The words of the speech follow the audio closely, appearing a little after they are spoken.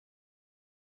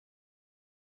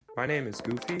My name is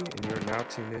Goofy, and you are now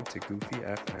tuned in to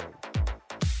GoofyFM.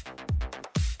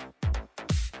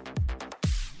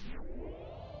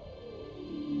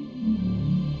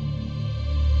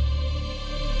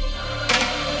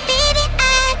 Baby,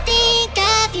 I think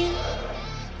of you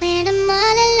when I'm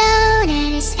all alone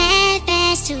and it's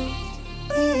 2:30.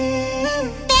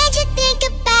 Bet you think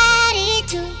about it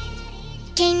too.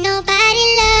 Can't nobody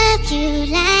love you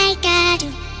like I do.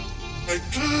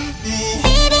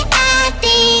 Baby, I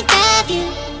think of you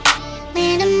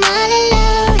when I'm all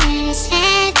alone and it's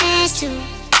 2:30.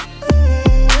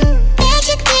 Bet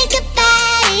you think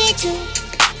about it too.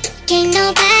 Can't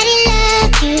nobody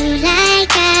love you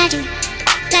like I do.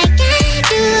 Like I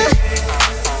do.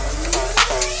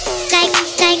 Like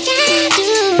I do. Like I do.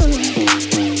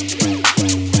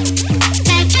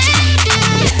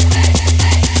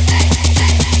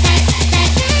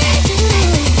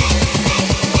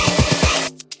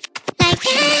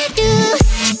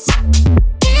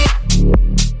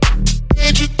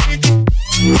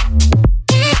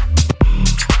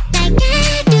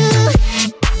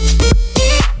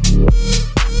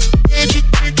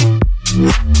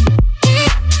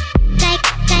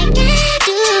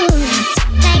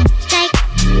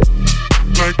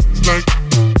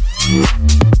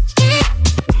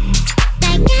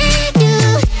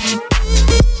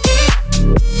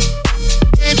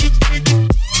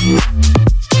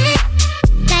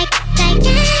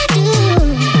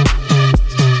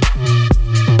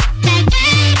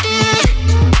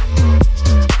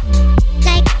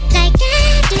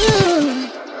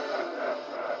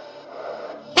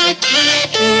 Like I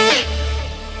do.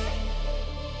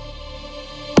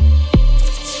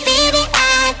 Baby,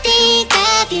 I think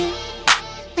of you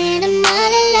when I'm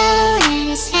all alone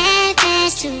and it's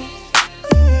 2:30.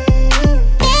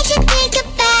 Bet you think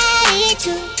about it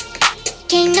too.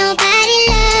 Can't nobody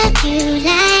love you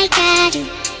like I do.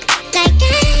 Like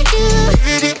I do.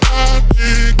 Baby, I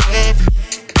think of you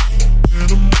when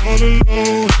I'm all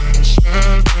alone and it's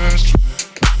 2:30.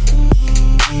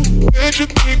 Bet you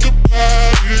think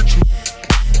about it too.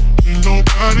 Ain't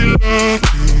nobody love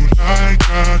you like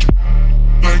I do.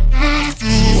 Like I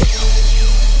do.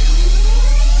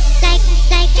 Like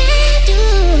I do.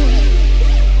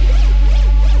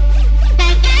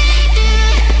 Like I do.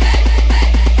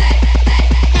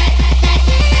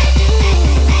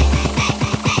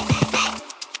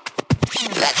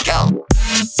 Let's go.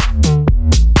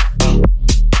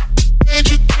 Bet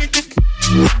you think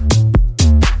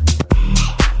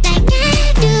Like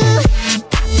I do.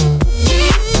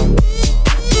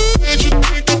 Bet you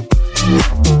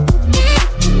think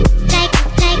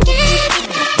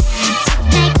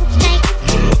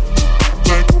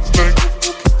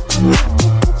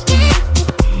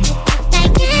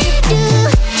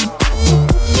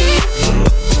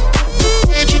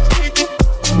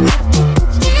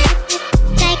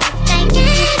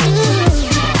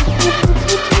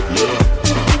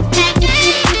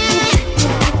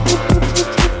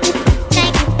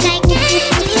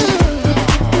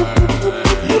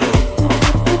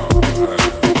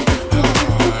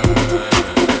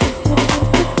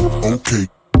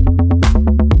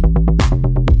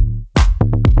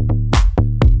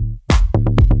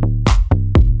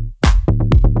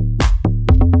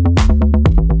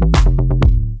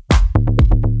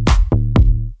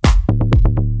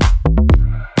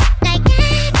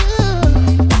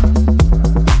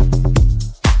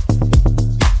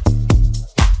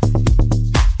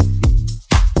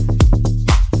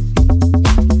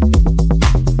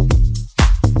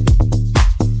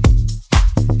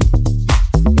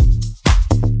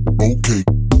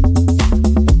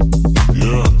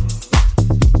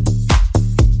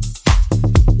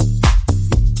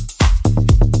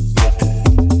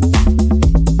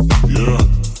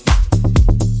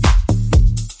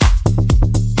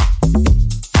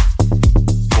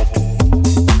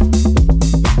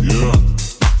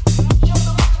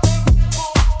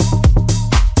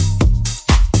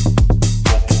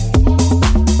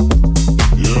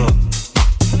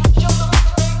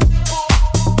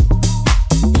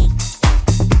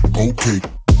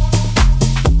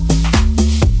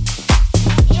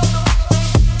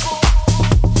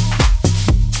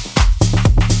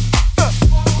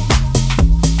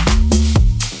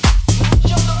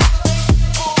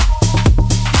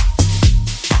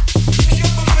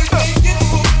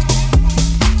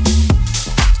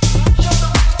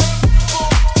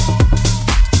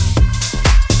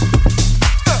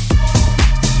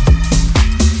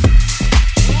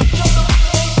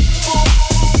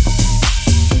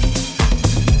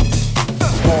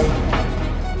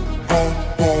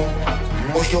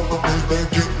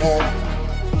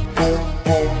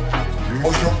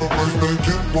Motion the bass, make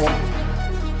it boom,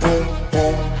 boom,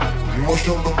 boom.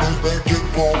 Motion the bass, make it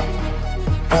boom,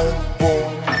 boom, boom.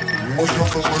 Motion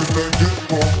the bass, make it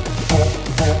boom, boom,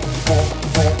 boom, boom,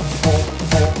 boom, boom,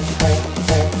 boom,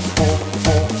 boom,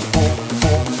 boom,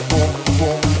 boom, boom, boom,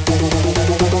 boom,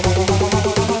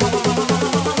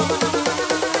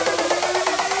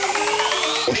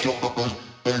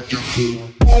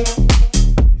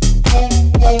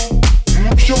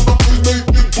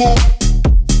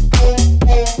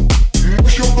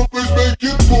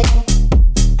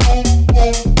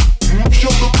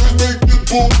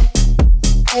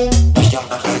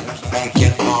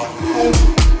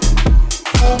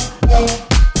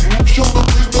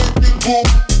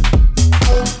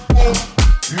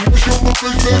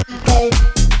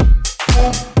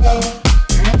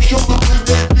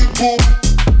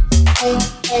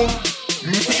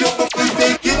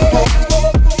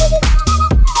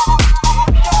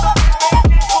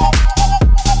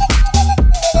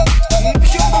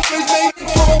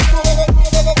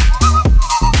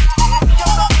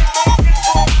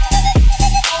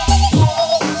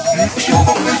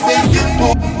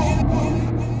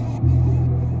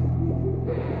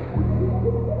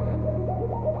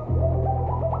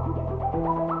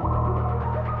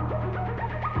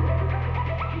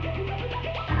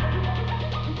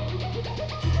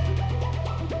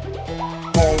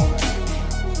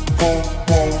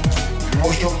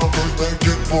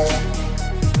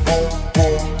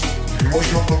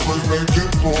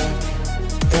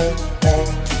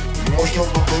 motion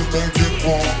the bass, make it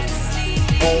boom, boom,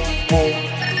 boom, boom.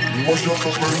 Motion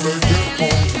the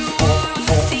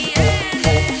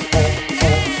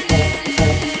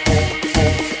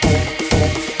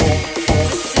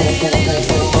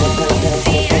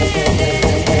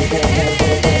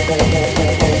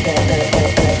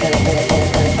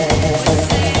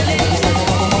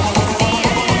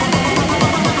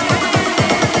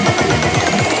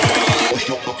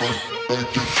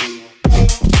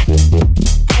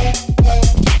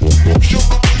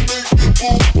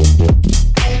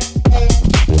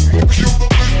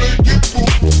bass, make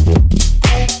it boom.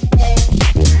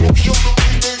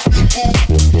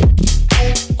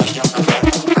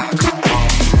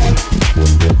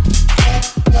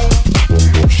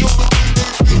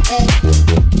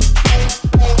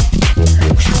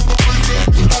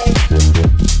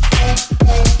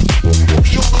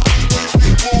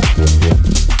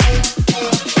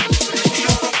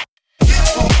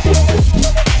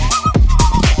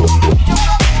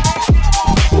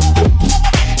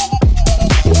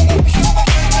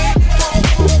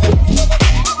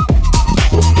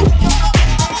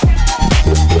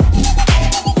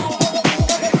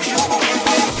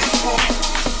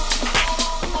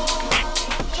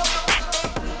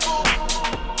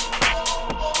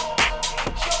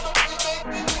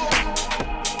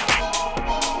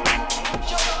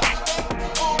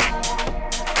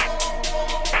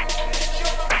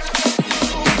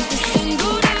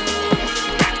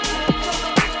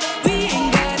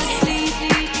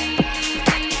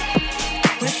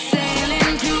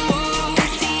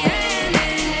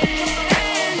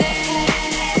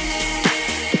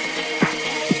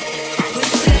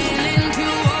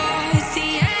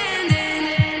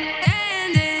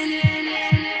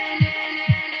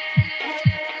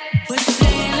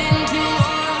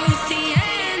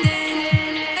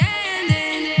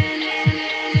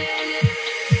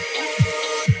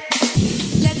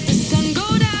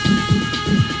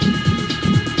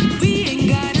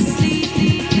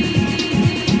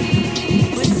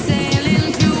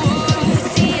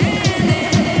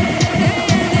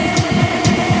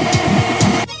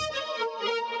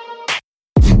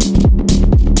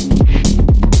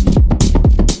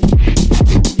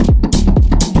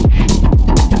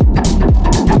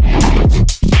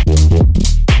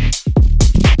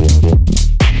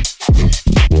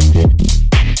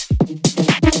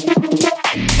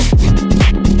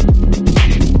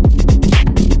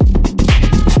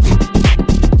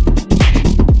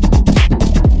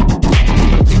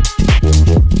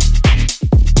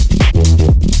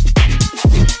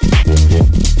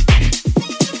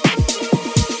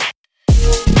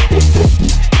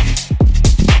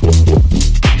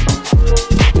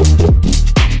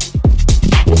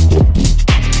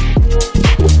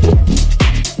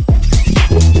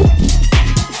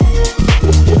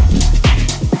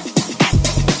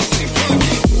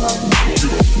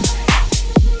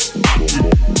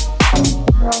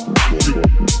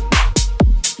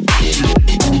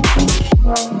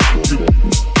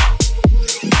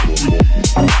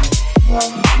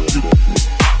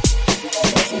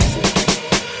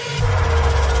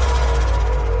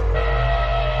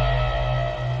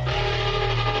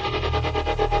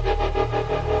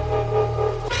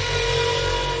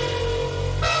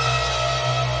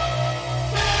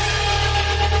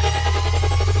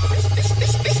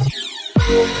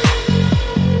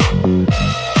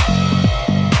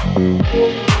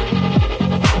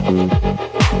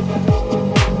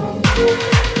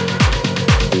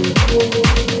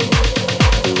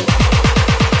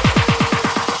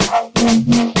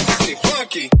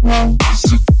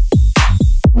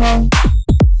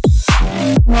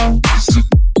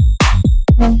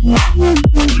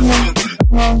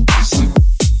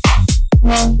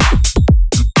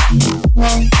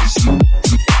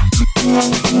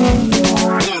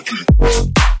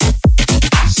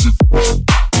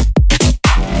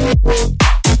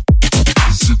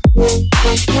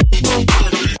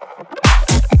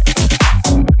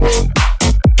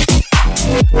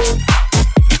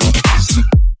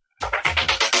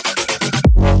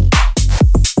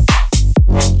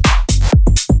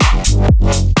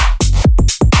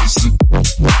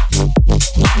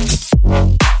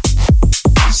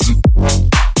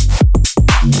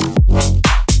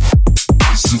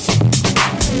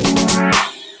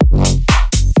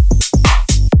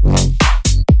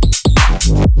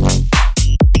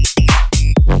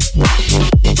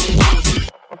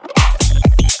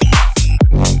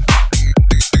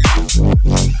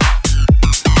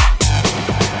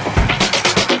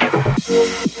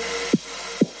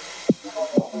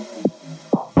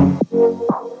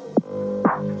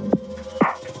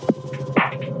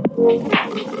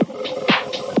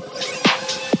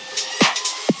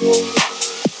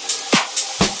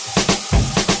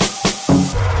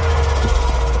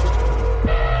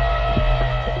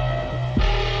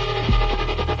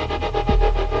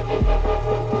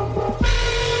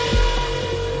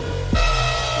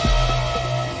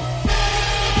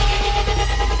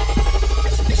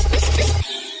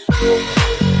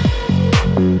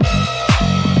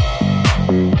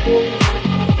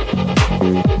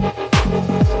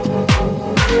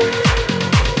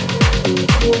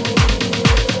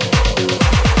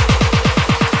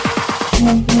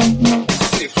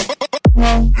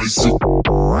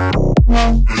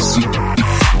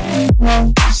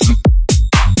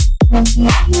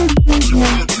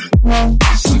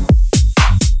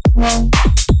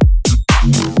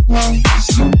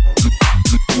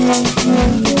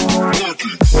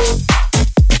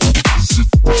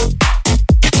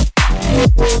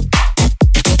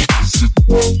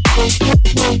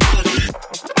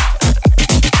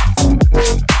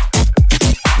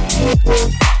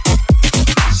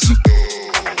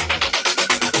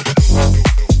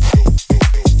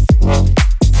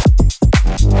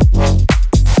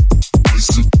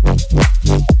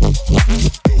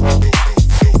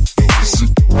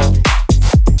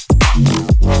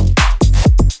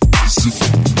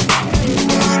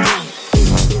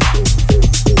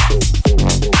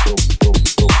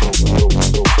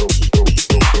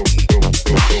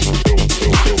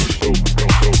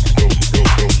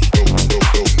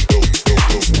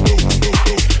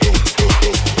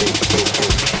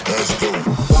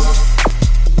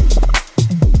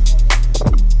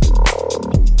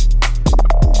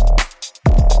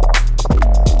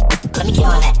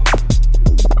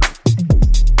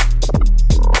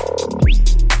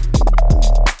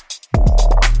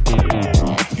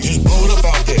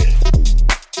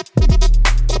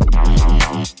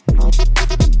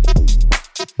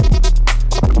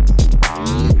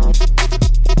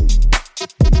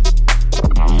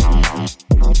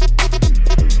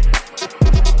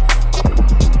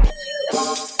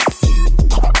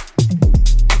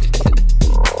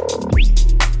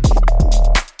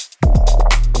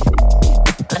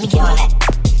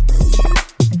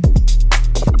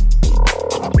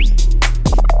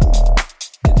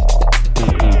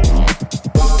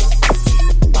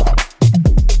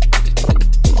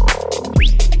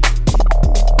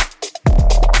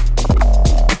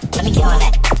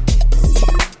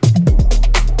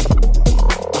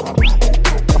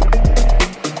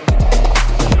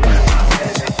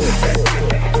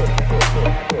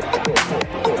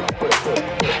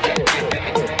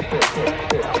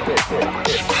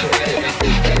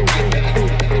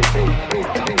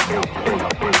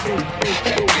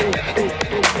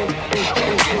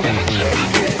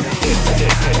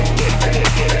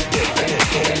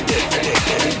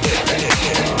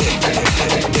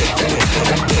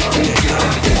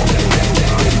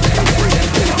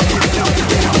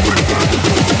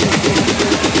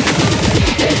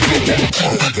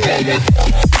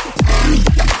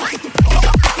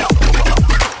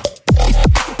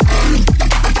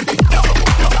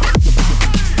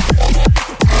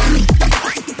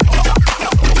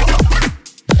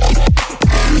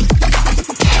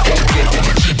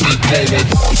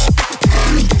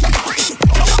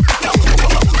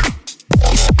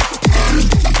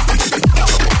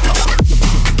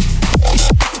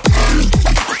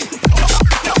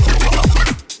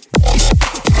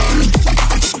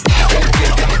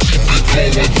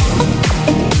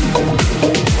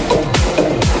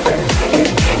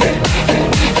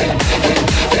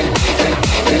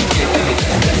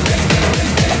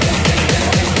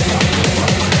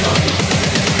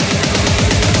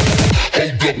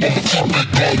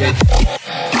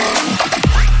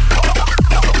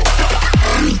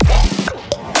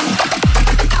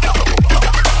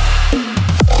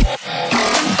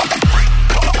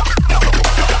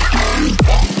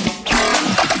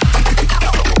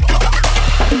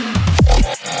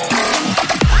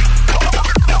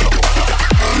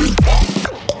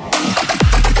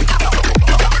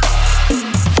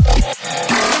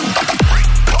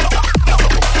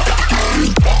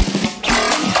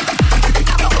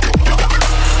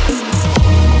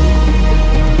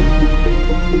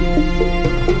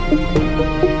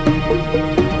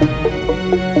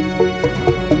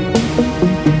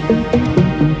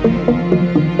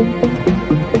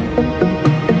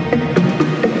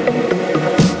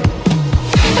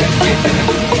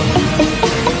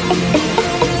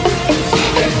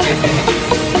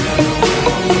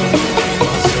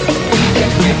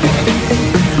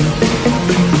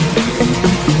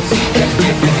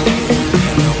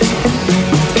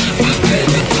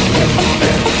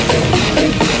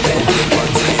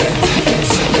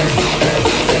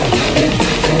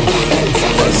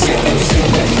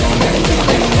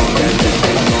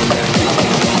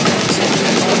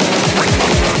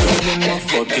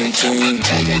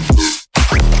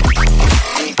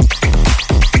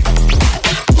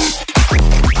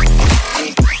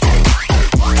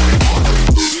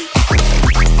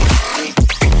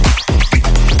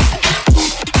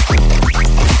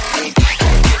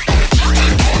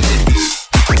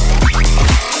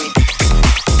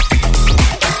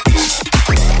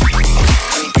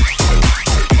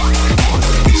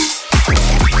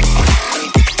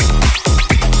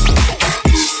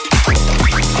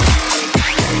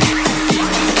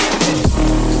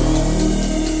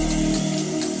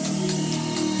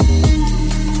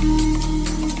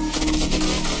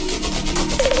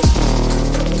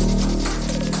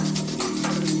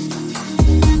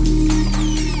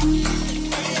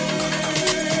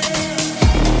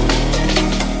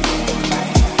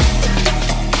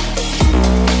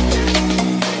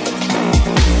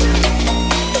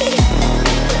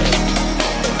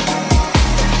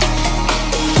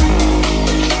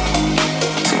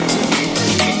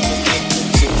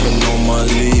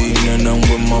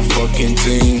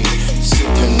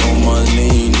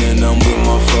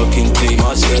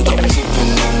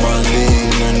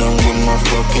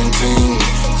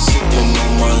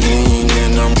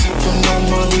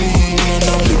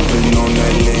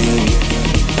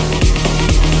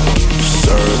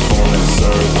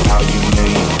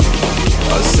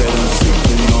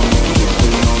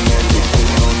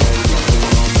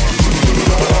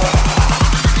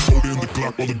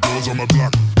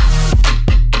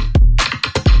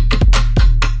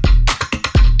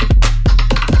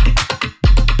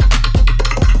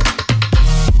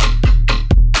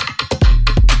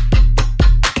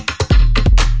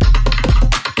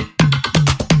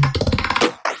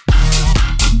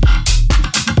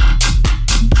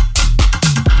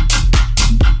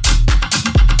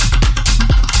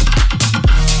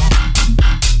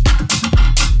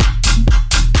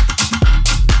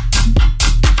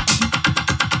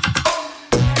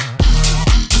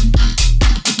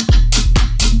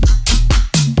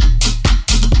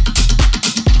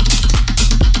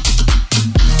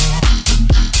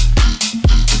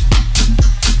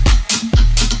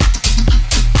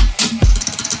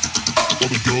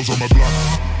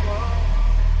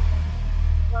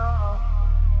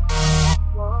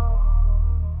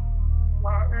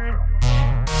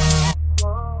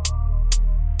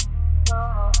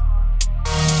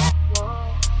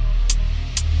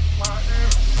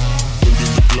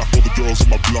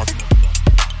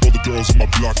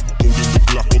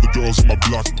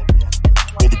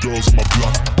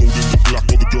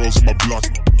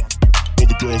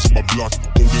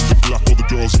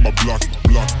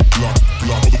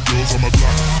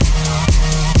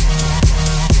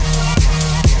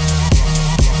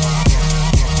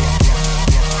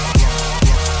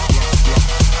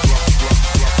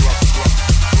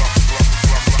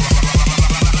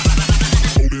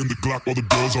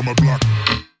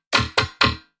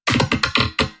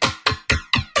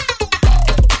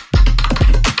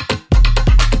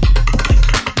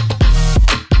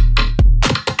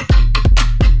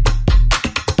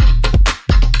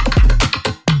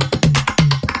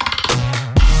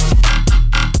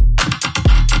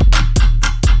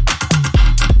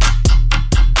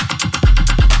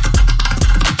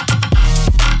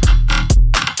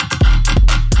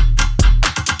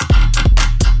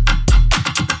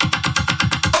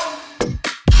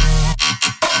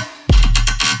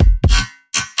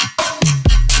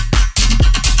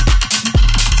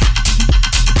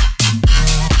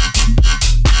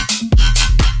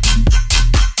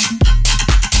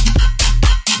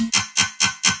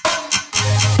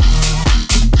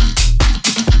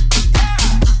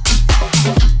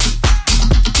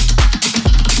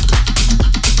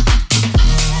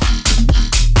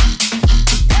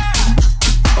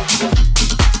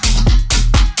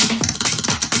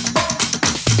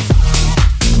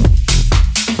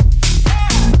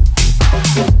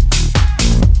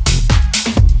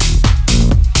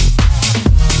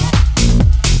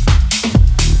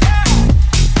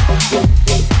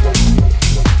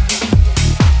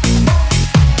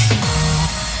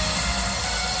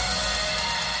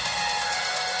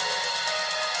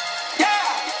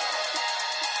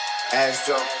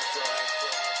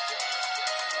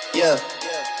 Yeah,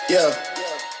 yeah.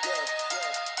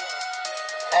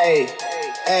 Hey,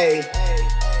 hey.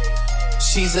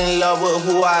 She's in love with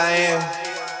who I am.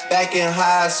 Back in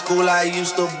high school, I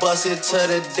used to bust it to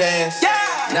the dance.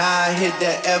 Now I hit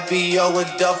the FBO with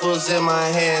duffels in my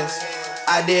hands.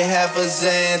 I did half a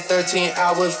Zan, 13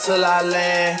 hours till I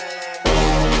land.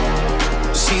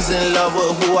 She's in love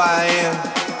with who I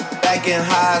am. Back in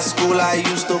high school, I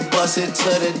used to bust it to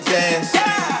the dance.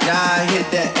 Now I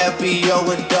hit the FBO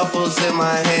with duffels in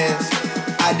my hands.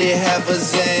 I did half a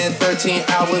Zan, 13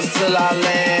 hours till I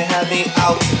land. Had me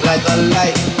out like a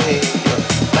light, hey,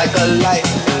 like a light,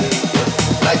 hey,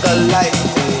 like a light,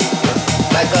 hey,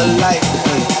 like a light,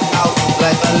 hey, out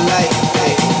like a light,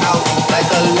 hey, out like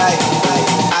a light, hey.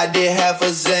 I did half a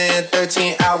Zan,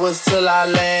 13 hours till I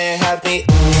land. Had me.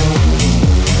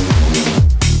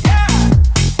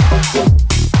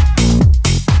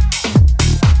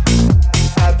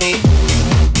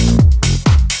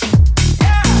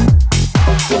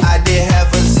 I did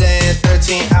half a Zan,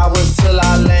 13 hours till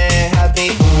I land. Happy.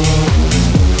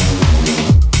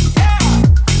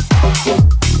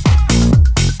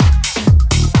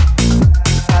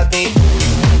 Happy.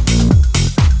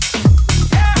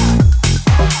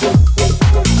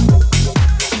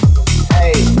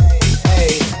 Hey,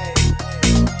 hey.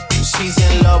 She's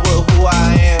in love with who I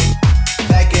am.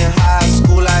 Back in high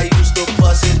school, I used to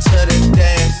bust it to the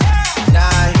dance. Now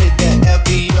I hit that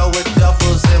FBO with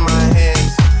duffels in my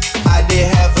hands. I did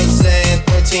half a Zan,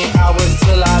 13 hours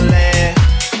till I land.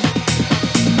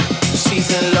 She's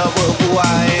in love with who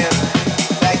I am.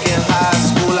 Back in high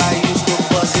school, I used to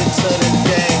bust it to the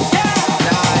dance.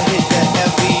 Now I hit that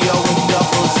FBO with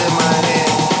duffels in my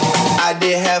hands. I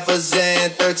did half a Zan,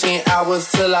 13 hours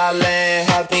till I land.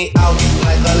 Had me out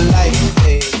like a light,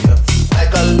 hey,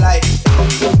 like a light,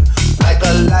 hey, like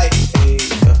a light, hey,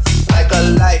 like a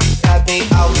light. Had me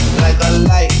out like a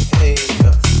light, hey,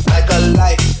 like a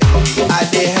light. I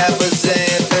did half a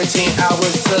Zan, 13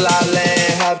 hours till I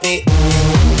land. Happy.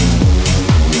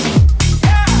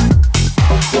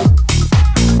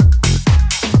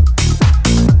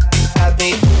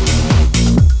 Happy.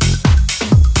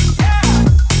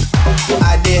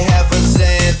 I did half a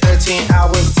Zan, 13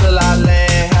 hours till I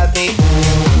land. Happy.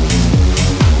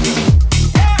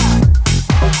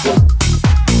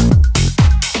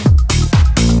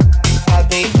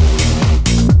 Happy.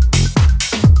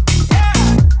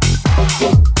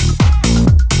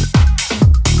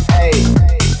 Hey,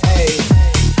 hey.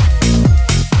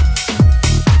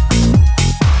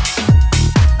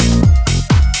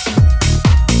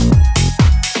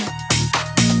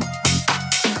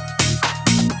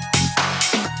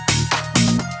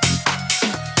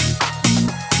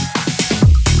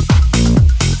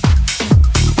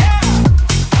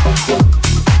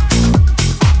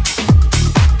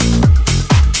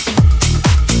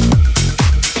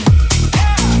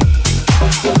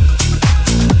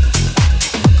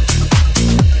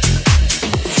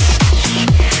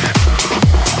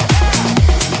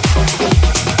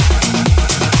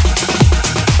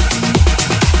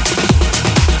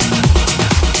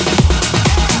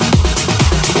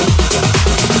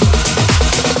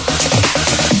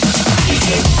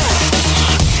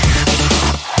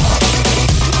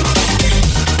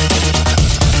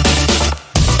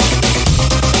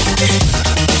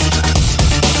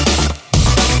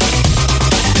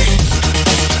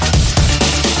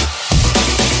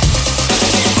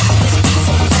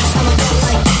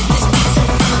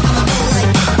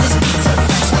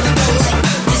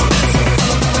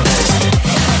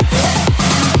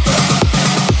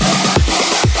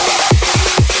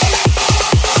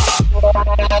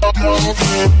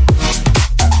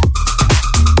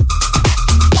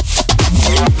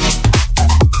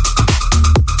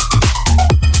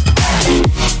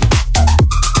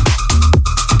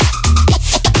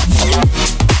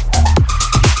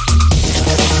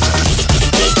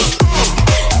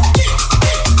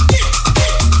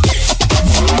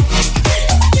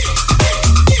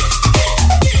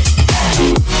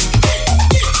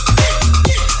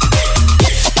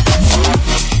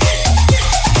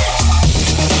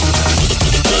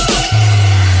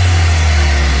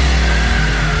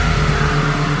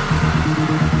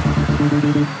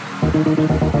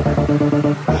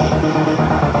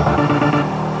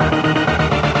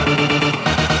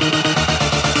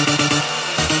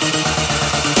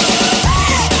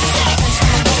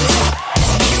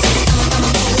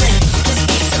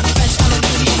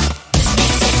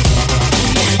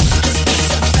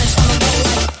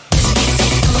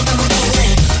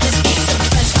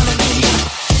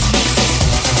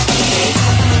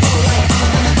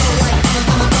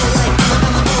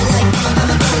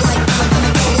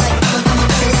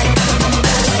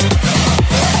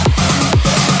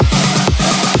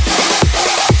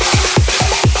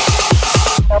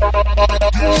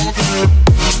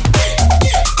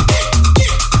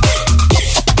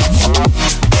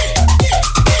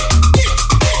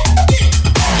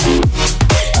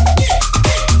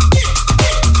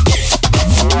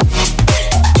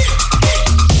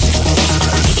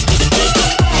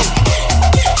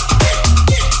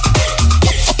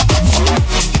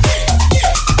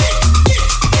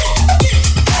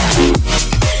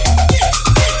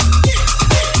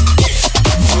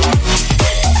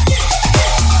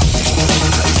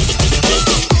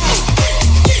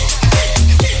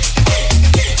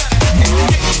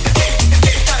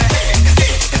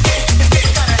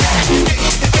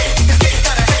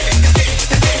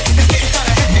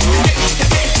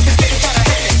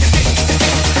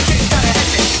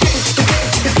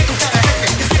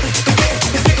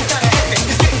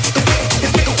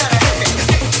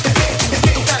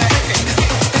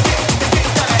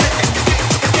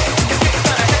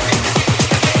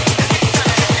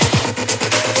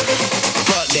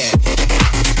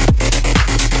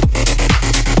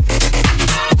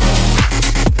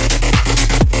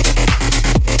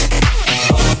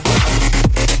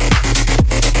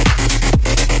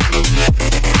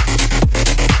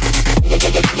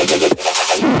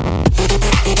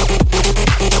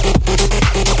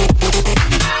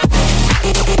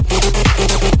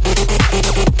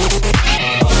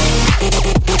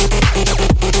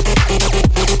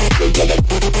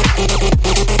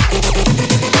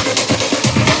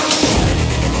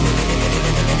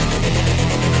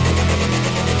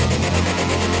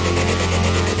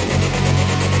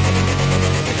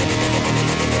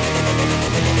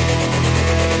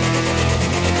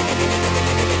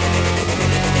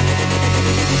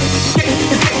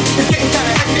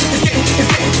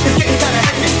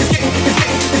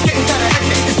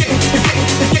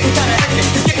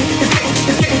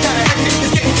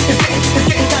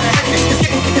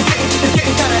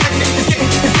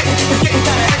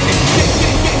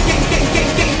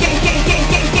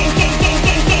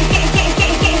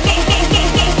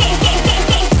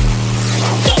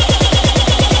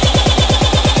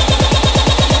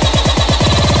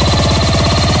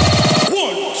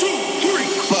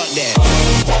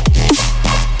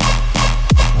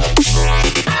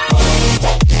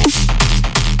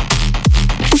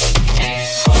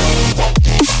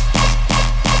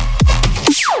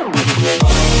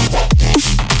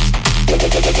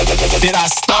 Did I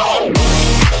start?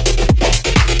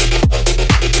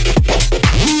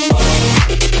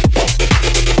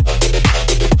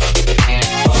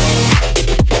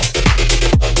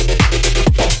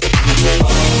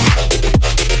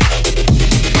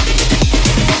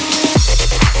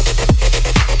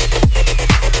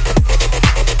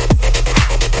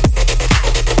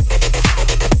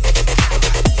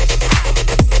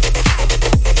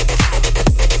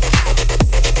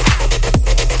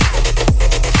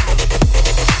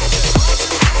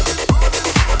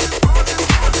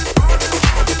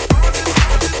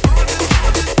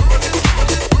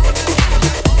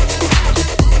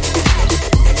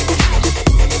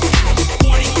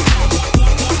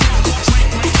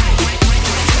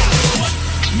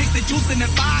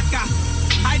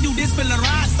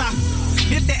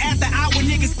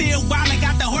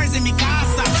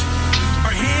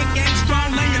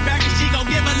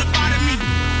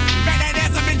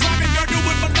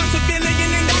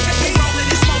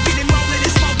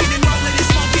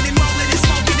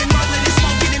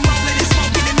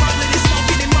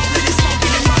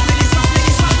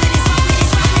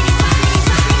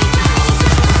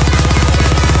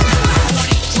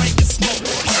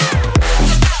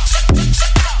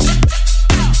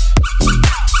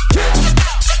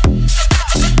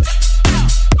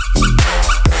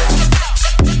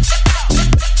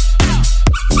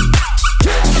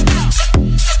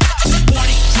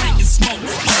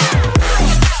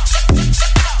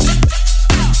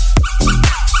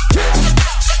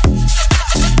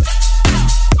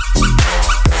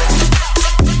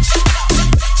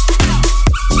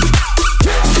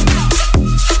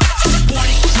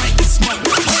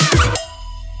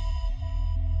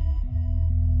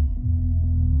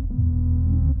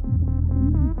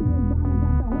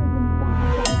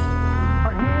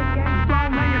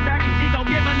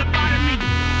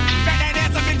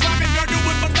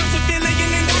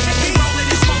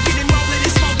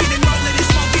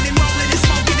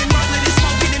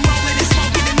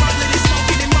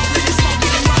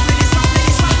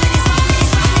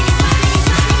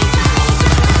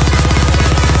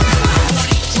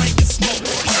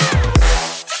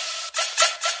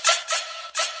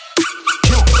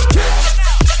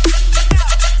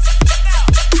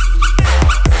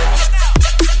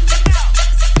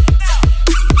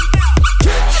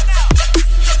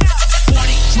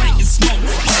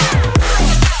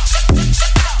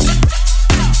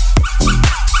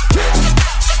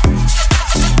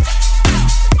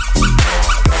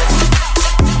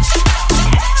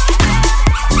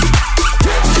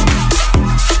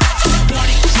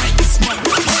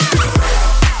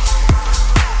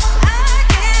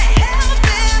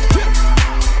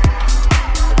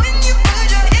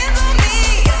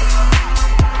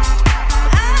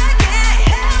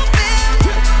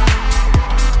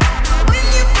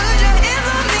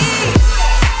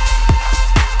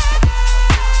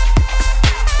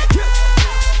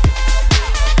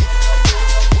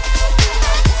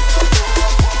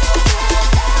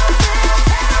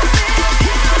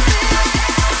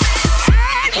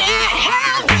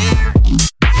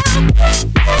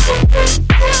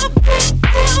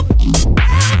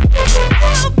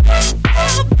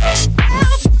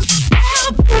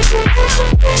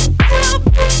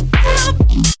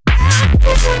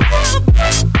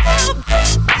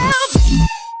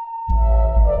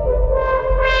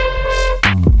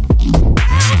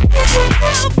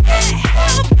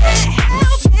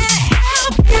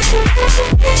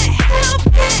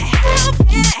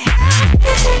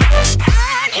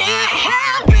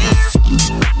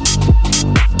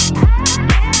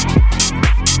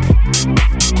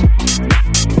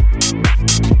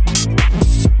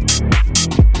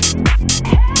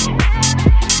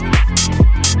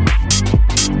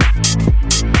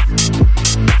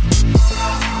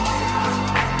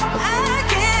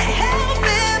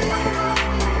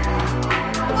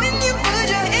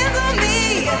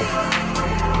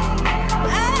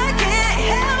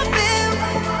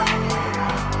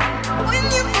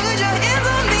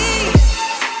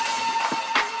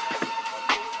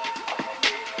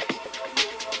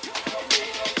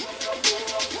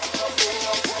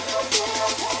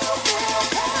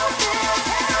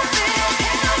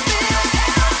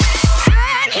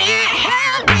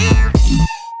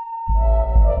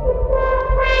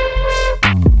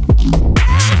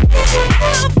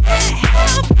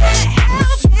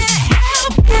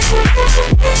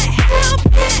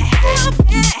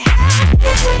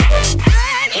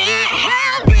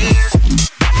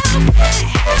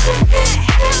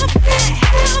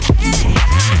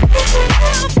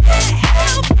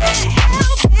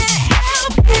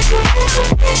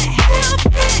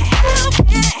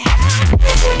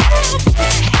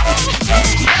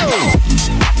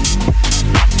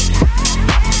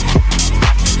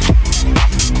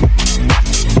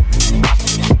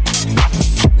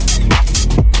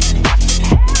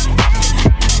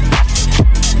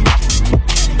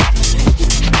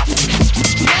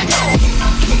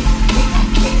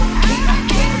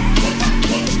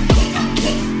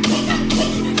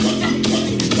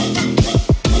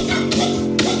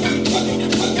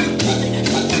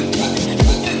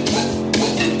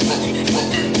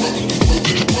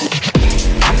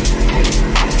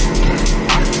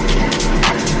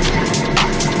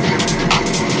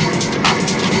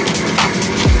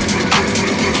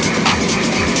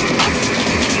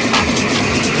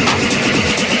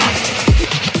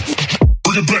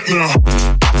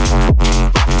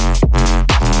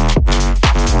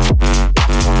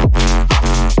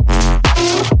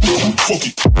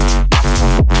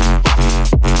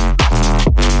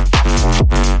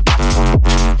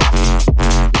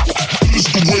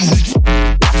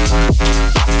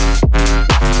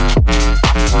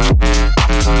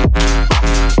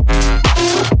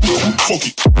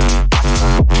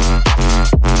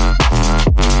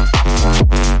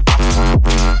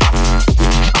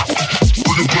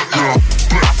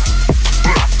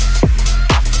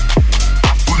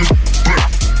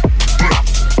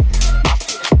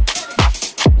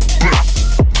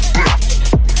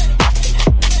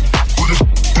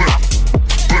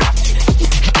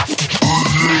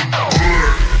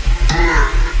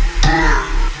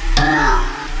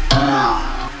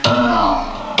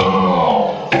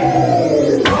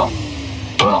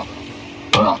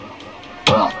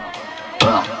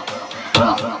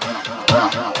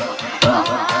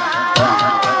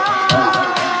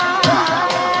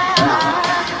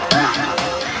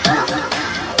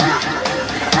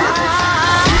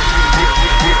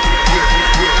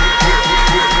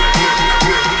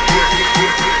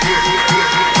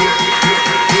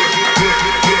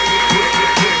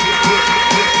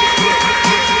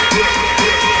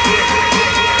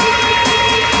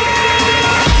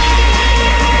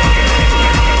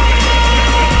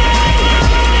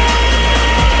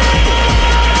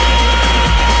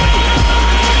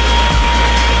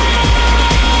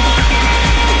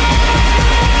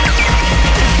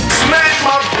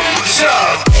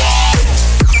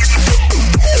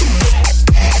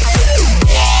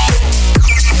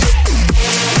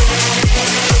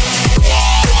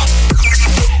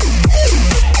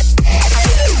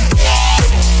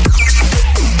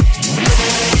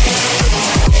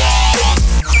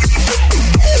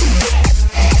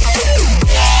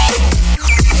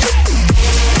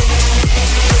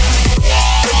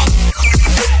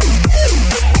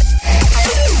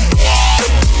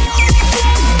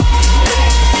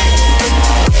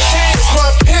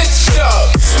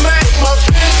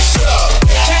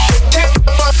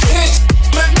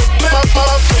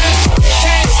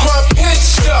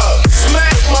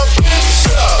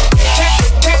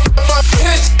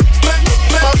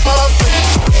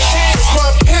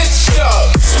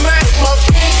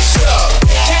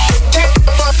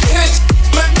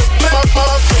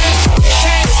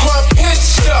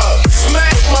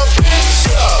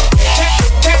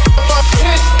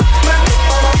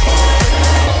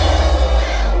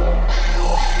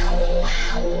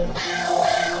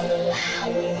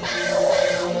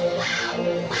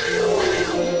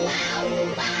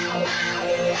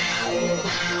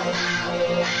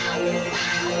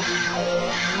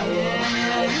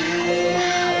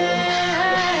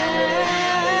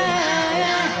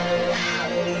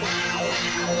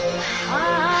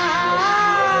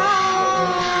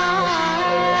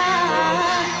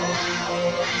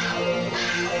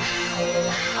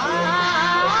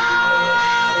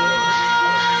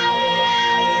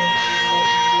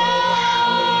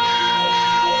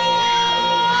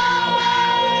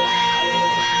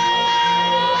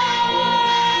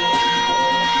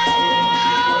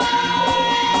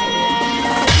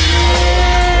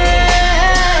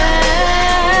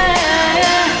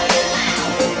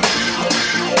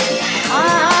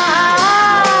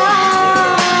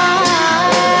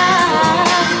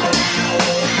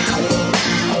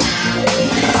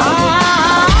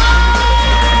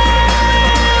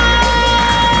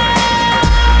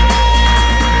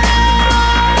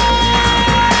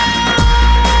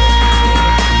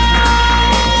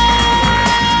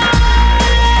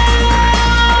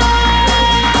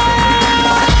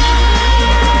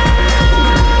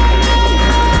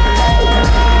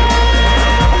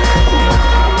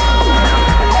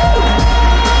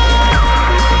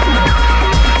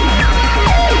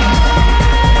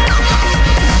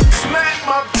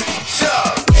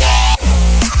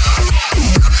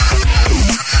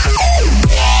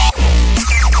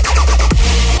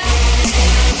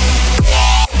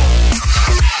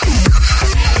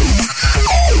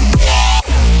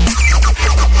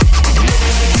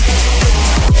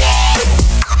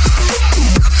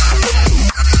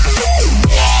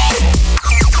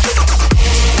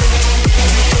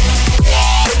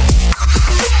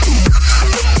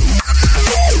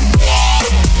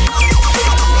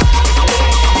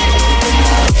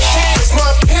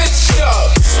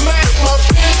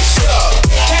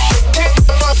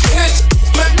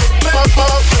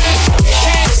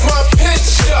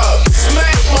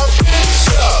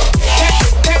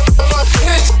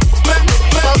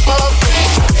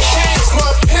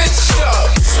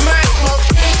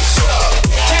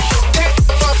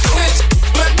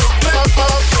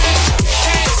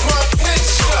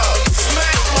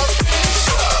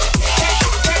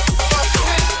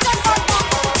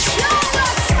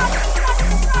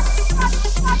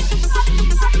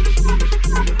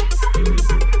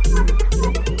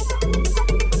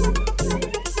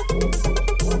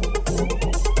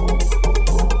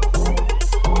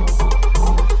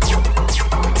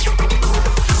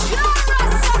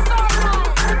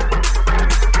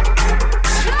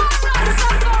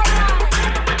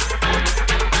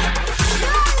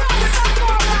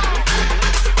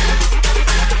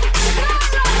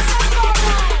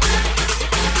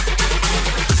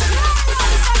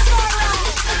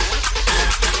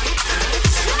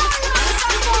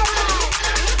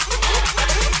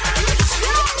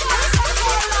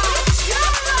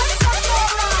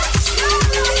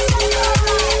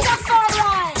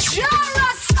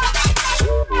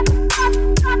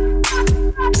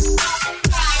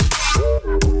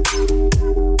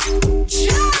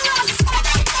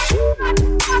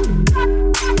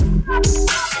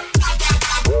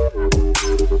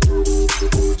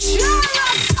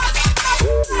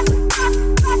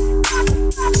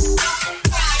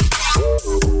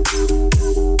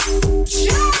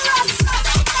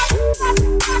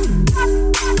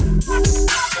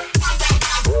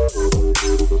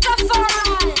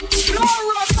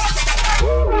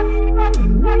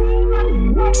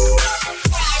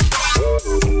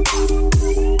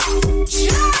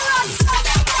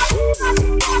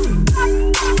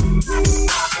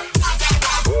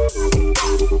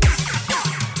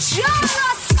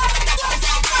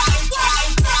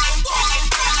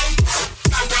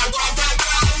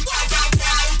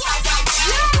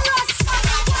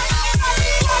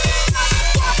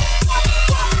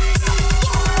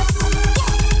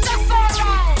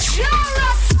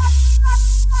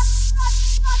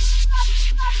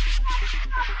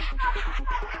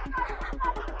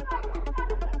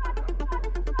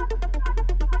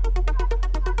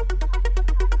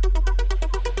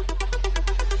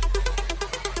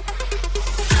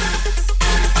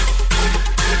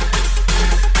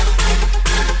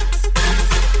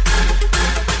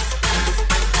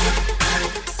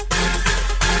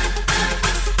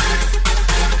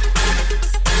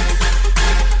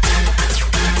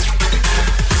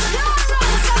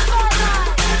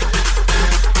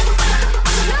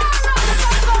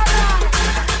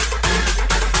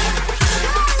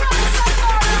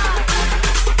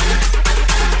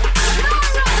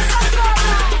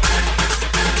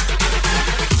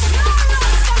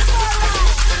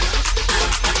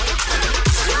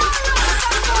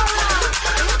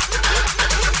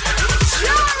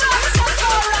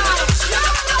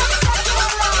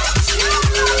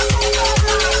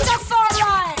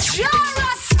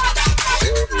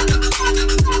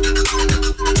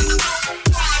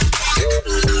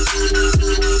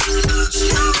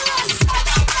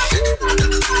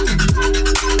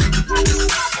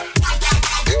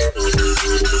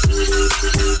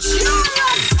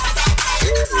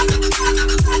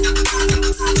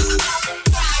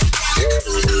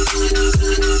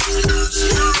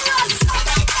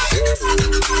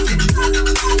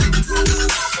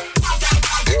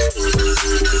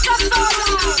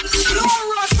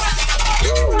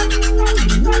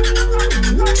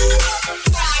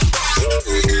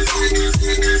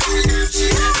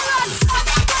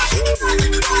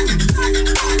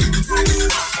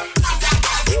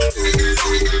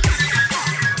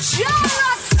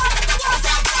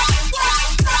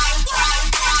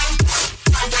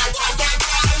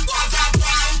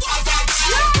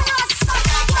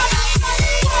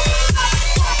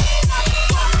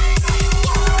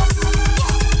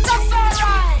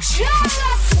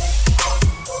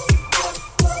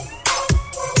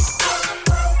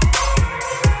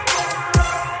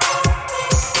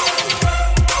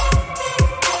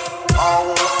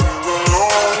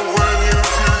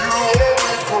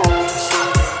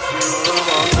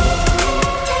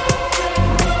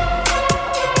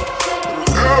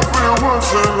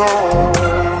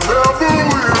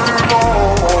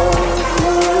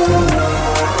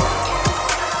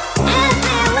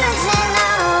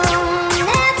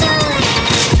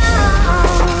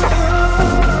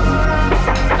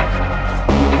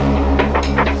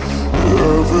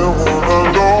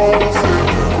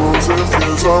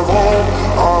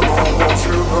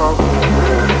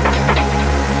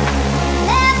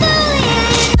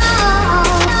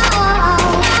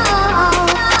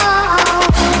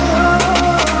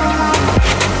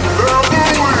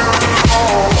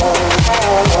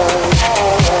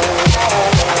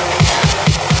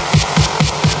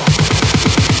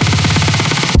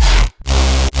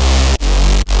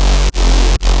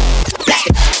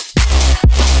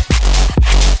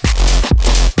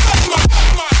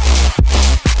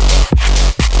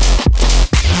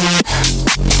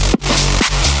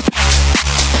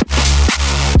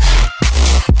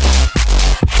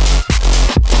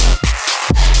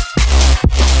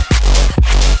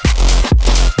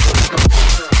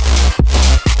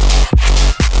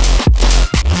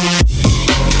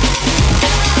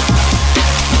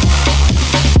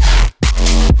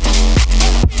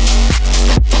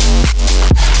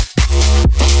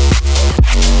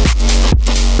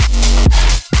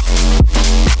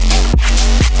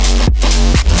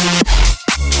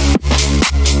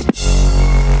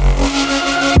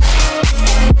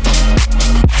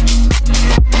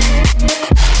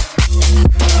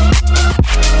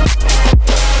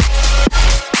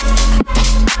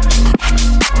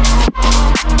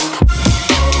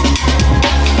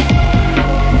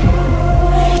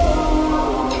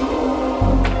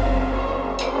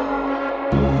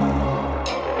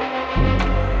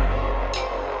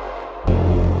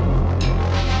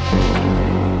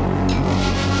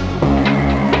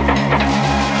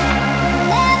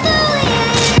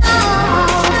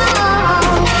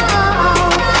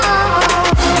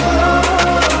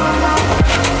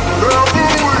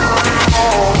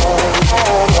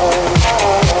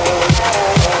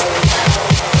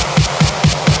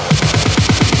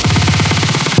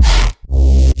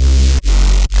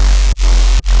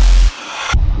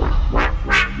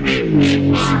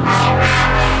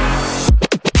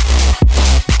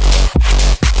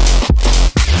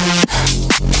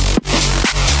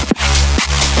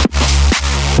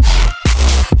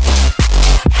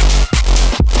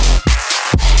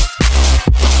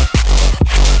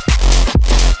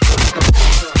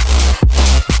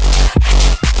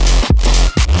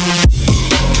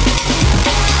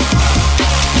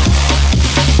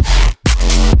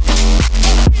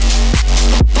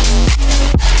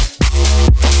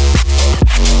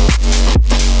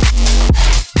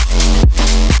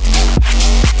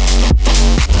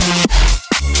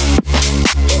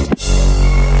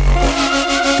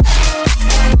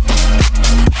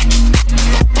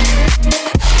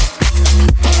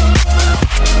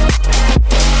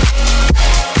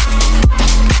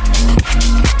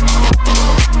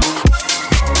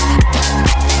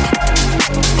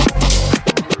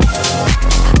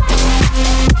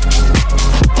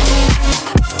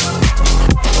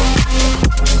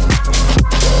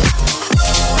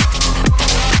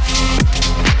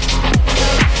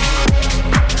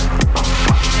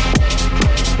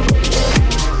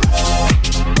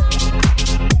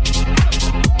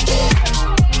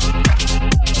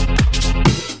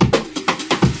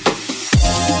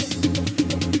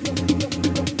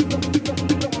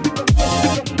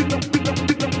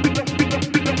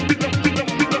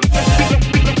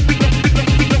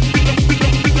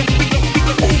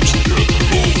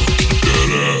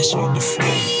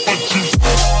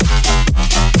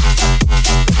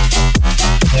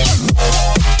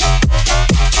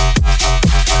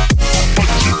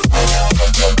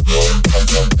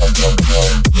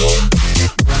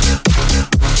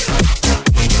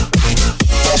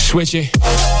 Switch it.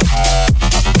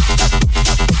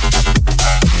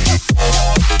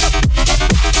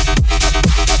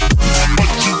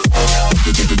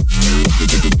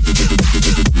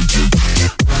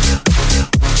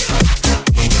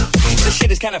 This shit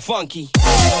is kind of funky.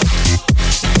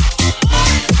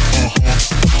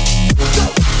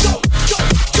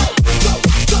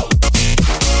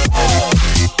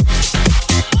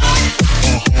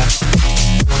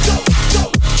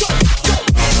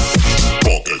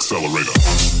 Accelerator.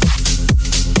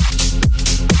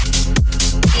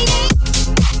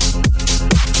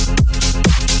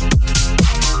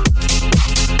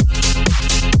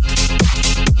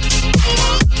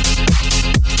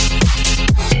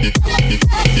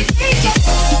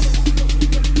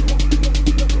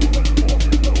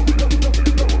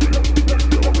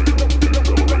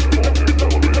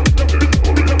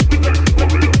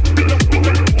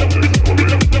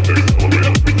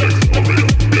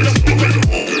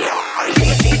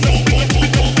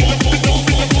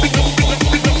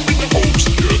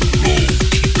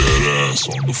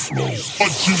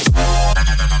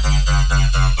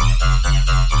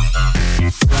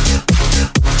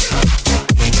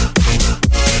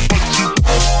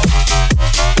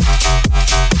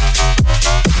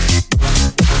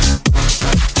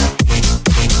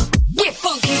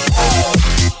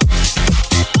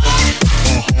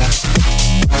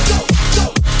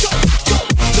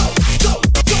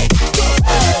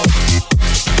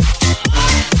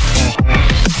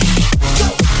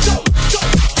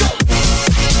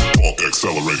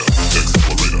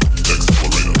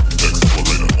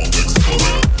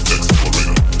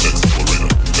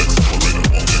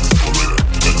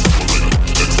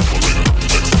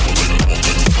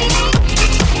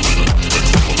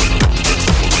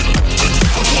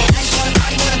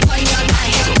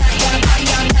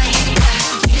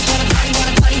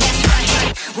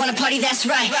 That's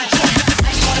right. I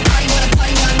just wanna party all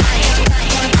night.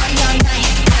 Wanna party all night.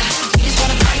 You just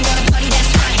wanna party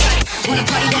that's right. Wanna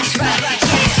party, that's right.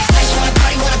 I just wanna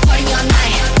party all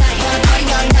night. Wanna party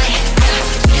all night.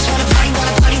 You just wanna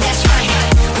party that's right.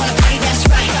 Wanna party, that's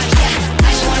right.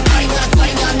 I just wanna party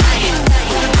all night.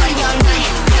 Wanna party all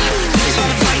night. You just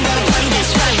wanna party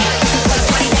that's right. Wanna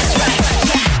party, that's right.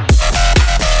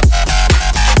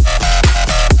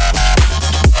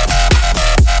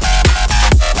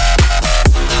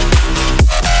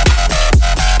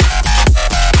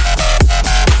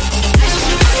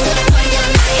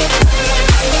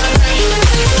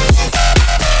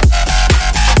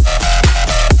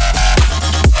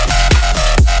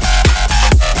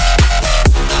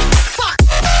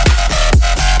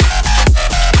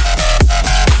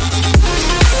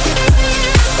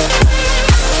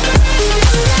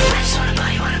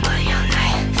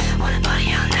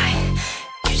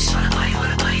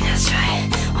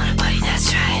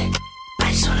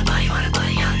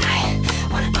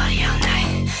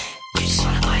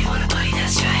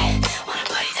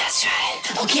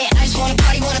 Okay, I just wanna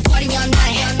party all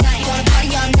night. Wanna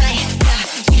party all night.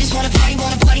 You just wanna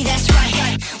party, that's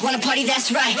right. Wanna party,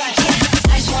 that's right.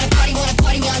 I just wanna party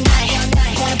all night.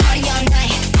 Wanna party all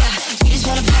night. You just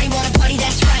wanna party,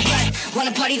 that's right.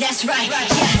 Wanna party, that's right.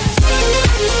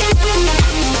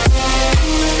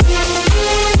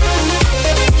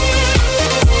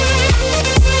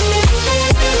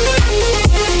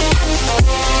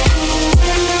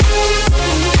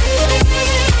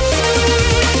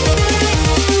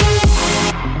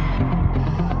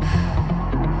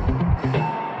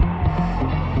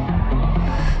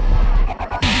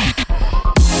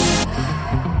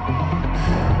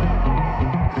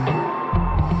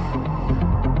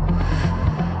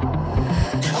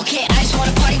 Okay, I just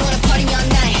wanna party all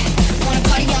night. Wanna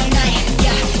party all night.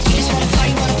 Yeah, you just wanna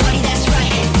party that's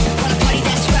right. Wanna party,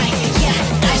 that's right. Yeah,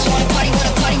 I just wanna party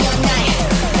all night.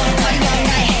 Wanna party all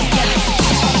night. Yeah, you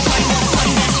just wanna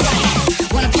party that's right.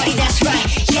 Wanna party, that's right.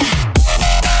 Yeah.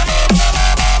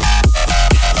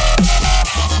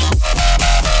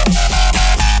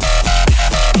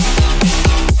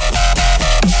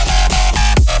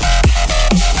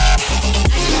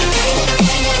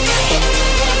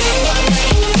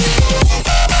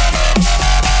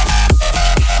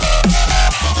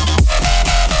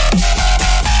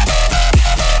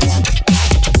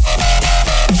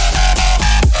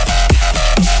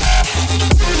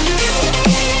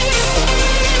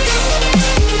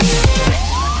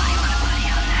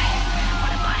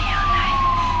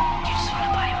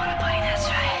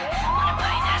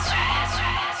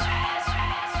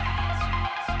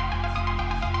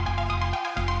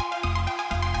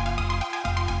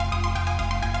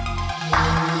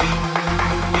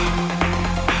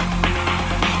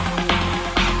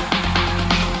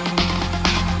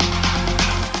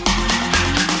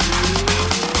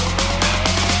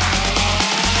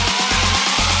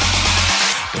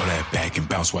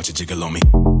 Watch it jiggle on me.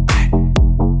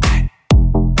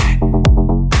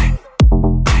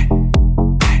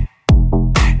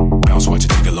 Bounce, watch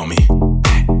it jiggle on me.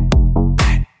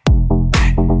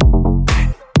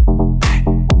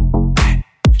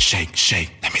 Shake,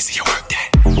 shake, let me see you work that.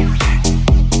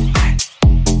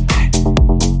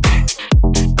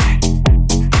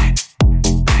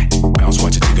 Bounce,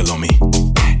 watch it jiggle on me.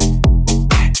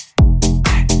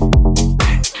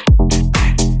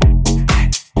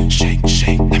 Shake,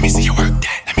 shake, let me see you work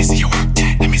that. Let me see you work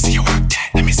that. Let me see you work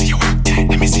that. Let me see you work that.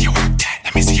 Let me see you work that.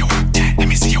 Let me see you work that. Let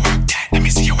me see you work that. Let me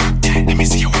see you work that. Let me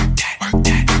see you work that. Work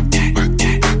that. Work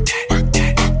that. Work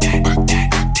that. Work that. Work that.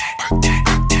 Work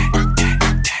that. Work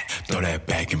that. Throw that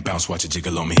back and bounce, watch it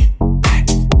jiggle on me.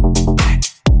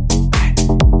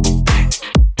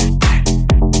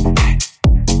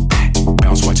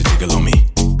 Bounce, watch it jiggle on me.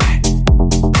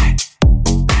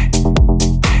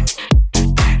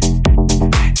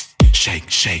 Shake,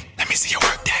 shake, let me see you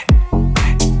work that.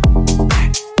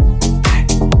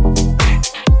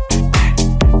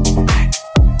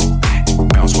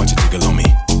 Bounce, watch it jiggle on me.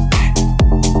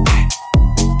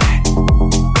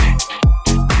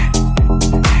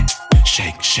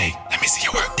 Shake, shake, let me see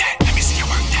you work that. Let me see you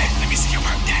work that. Let me see you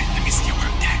work that. Let me see you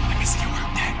work that. Let me see you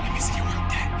work that. Let me see you work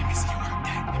that. Let me see you work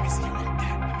that. Let me see you work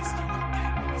that. Let me see you work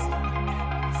that. Let me see you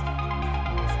work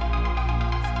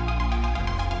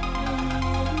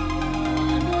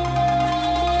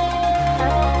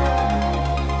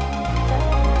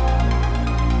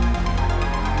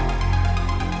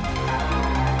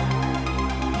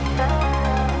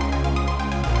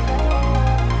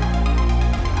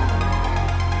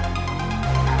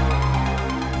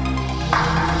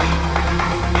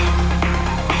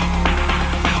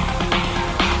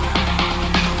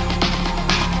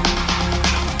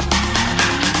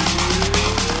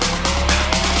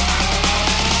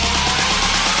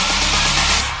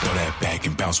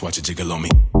bounce, watch it jiggle on me.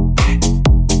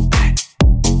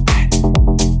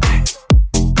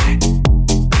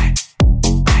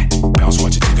 Bounce,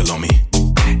 watch it jiggle on me.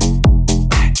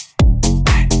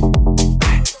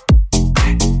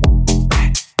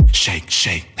 Shake,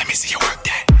 shake, let me see you work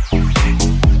that.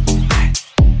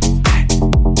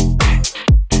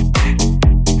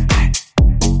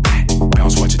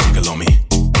 Bounce, watch it jiggle on me.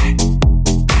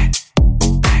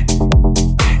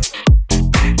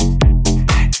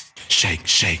 Shake,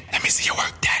 shake, let me see you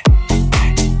work that.